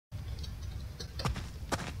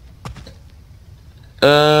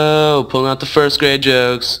Oh, pulling out the first grade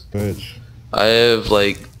jokes. Bitch. I have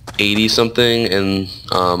like 80 something, and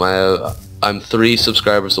I'm 3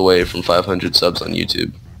 subscribers away from 500 subs on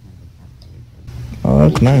YouTube. Oh,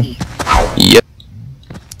 that's nice. Yep.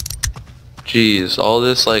 Jeez, all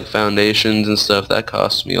this like foundations and stuff, that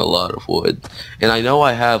costs me a lot of wood. And I know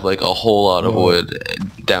I have like a whole lot of wood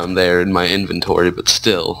down there in my inventory, but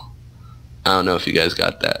still. I don't know if you guys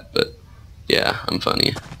got that, but yeah, I'm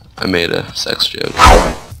funny. I made a sex joke.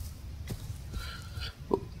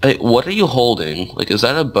 Hey, what are you holding? Like, is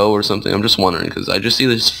that a bow or something? I'm just wondering, because I just see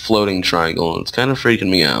this floating triangle, and it's kind of freaking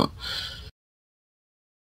me out.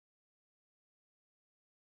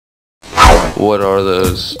 What are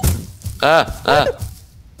those? Ah!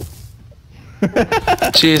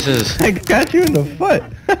 Jesus. I got you in the foot.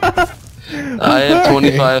 I have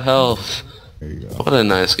 25 health. There you go. What a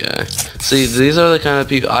nice guy. See, these are the kind of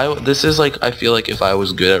people this is like, I feel like if I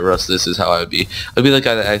was good at Rust, this is how I'd be. I'd be the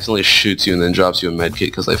guy that accidentally shoots you and then drops you a medkit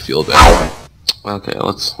because I feel bad. Okay,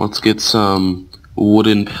 let's get some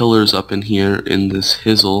wooden pillars up in here in this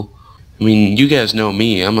hizzle. I mean, you guys know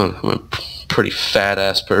me. I'm a pretty fat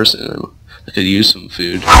ass person. I could use some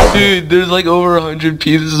food. Dude, there's like over 100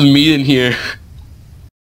 pieces of meat in here.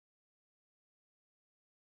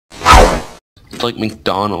 It's like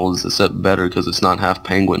McDonald's, except better because it's not half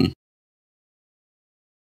penguin.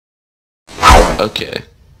 Okay.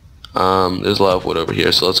 There's a lot of wood over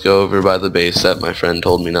here, so let's go over by the base that my friend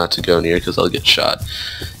told me not to go near because I'll get shot.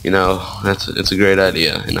 You know, it's a great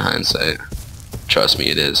idea in hindsight. Trust me,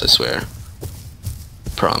 it is, I swear.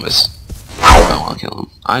 Promise. I want to kill him.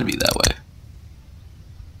 I'd be that way.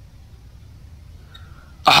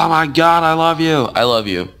 Oh my god, I love you! I love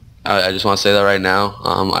you. I just want to say that right now.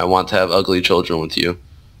 I want to have ugly children with you.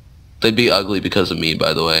 They'd be ugly because of me,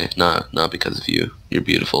 by the way, not because of you. You're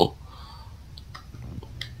beautiful.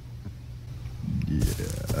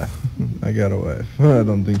 Yeah, I got a wife. I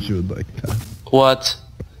don't think she would like that. What?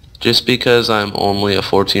 Just because I'm only a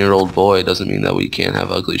 14-year-old boy doesn't mean that we can't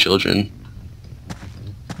have ugly children.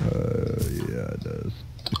 Yeah, it does.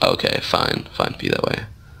 Okay, fine, be that way.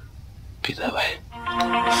 Be that way.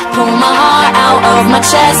 Pull my heart out of my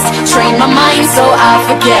chest, train my mind so I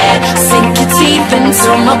forget. Sink your teeth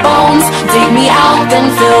into my bones, dig me out, then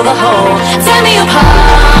fill the hole. Tear me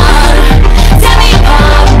apart,